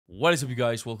What is up, you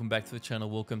guys? Welcome back to the channel.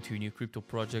 Welcome to a new crypto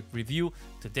project review.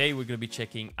 Today we're going to be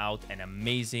checking out an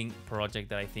amazing project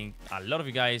that I think a lot of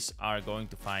you guys are going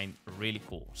to find really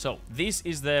cool. So this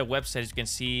is the website. As you can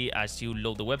see, as you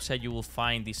load the website, you will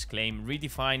find this claim: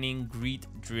 redefining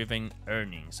greed-driven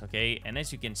earnings. Okay, and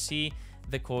as you can see,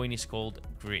 the coin is called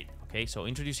Gryd. Okay, so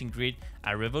introducing Gryd,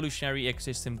 a revolutionary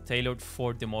ecosystem tailored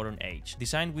for the modern age.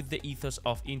 Designed with the ethos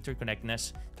of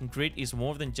interconnectedness, Gryd is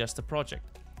more than just a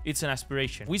project. It's an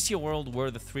aspiration. We see a world where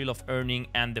the thrill of earning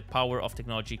and the power of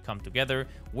technology come together,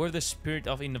 where the spirit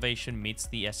of innovation meets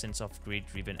the essence of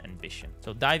greed-driven ambition.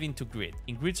 So dive into Gryd.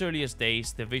 In Gryd's earliest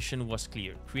days, the vision was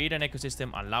clear: create an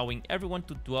ecosystem allowing everyone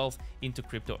to delve into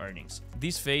crypto earnings.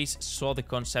 This phase saw the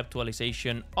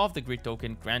conceptualization of the Gryd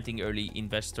token, granting early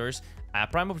investors a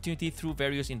prime opportunity through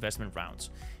various investment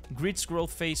rounds. Gryd's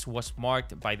growth phase was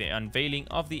marked by the unveiling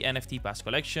of the NFT Pass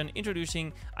collection,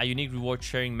 introducing a unique reward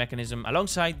sharing mechanism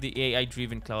alongside the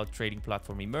AI-driven cloud trading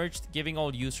platform emerged, giving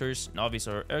all users, novice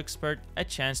or expert, a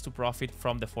chance to profit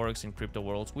from the forex and crypto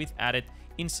worlds with added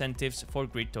incentives for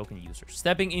Gryd token users.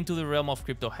 Stepping into the realm of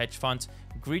crypto hedge funds,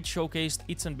 Gryd showcased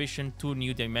its ambition to a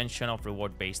new dimension of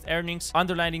reward-based earnings,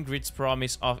 underlining Gryd's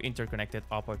promise of interconnected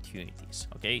opportunities.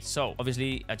 Okay, so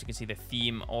obviously, as you can see, the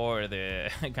theme or the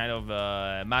kind of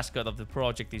mascot of the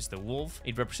project is the wolf.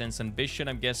 It represents ambition,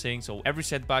 I'm guessing. So every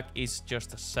setback is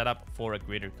just a setup for a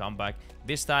greater comeback,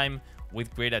 this time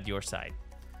with Gryd at your side.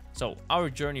 So our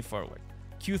journey forward: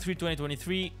 Q3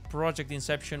 2023, project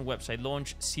inception, website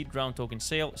launch, seed round token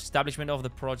sale, establishment of the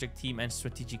project team and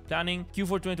strategic planning.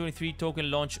 Q4 2023,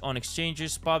 token launch on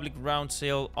exchanges, public round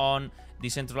sale on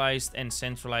decentralized and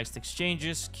centralized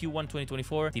exchanges. Q1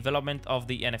 2024, development of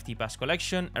the NFT Pass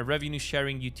collection, a revenue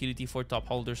sharing utility for top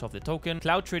holders of the token,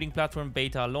 cloud trading platform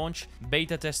beta launch,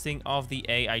 beta testing of the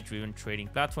AI-driven trading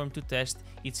platform to test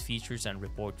its features and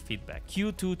report feedback.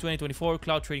 Q2 2024,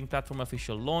 cloud trading platform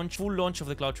official launch, full launch of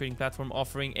the cloud trading platform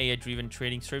offering AI-driven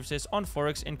trading services on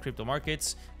forex and crypto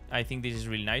markets. I think this is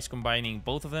really nice, combining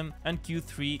both of them. And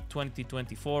Q3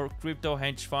 2024, crypto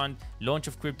hedge fund, launch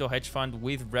of crypto hedge fund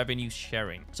with revenue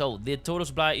sharing. So the total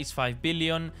supply is 5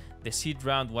 billion. The seed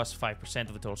round was 5%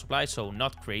 of the total supply, so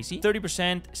not crazy.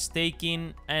 30%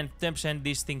 staking and 10%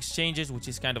 listing exchanges, which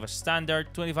is kind of a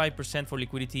standard. 25% for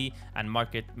liquidity and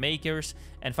market makers,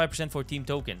 and 5% for team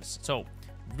tokens. So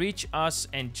reach us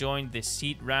and join the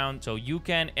seed round. So you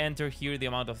can enter here the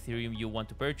amount of Ethereum you want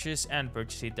to purchase and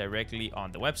purchase it directly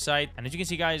on the website. And as you can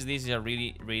see, guys, this is a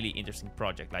really interesting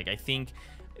project. Like, I think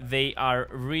they are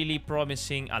really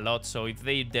promising a lot. So if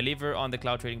they deliver on the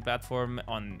cloud trading platform,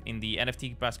 in the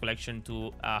NFT Pass collection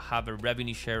to have a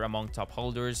revenue share among top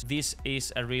holders, this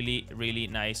is a really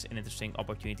nice and interesting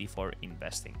opportunity for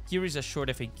investing. Here is a short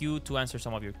FAQ to answer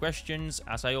some of your questions.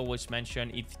 As I always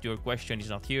mention, if your question is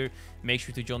not here, make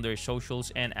sure to join their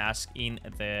socials and ask in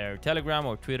their Telegram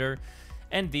or Twitter.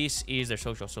 And this is their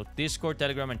social, so Discord,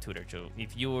 Telegram, and Twitter. So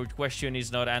if your question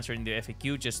is not answered in the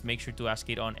FAQ, just make sure to ask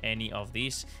it on any of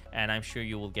these, and I'm sure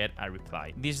you will get a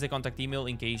reply. This is the contact email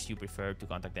in case you prefer to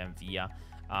contact them via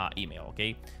email.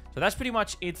 Okay, so that's pretty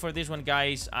much it for this one,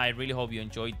 guys. I really hope you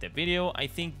enjoyed the video. I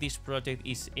think this project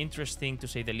is interesting, to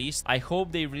say the least. I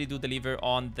hope they really do deliver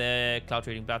on the cloud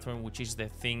trading platform, which is the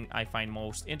thing I find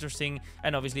most interesting,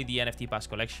 and obviously the NFT Pass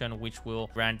collection, which will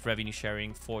grant revenue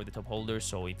sharing for the top holders.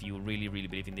 So if you really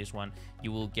believe in this one,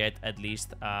 you will get at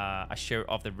least a share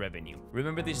of the revenue.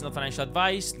 Remember, this is not financial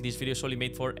advice. This video is solely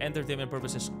made for entertainment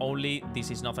purposes only. This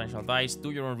is not financial advice.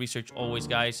 Do your own research always,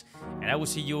 guys, and I will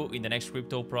see you in the next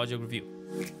crypto project review.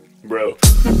 Bro.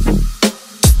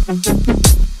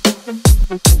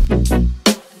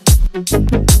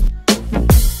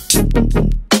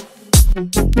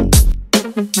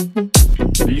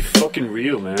 Are you fucking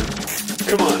real, man?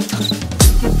 Come on.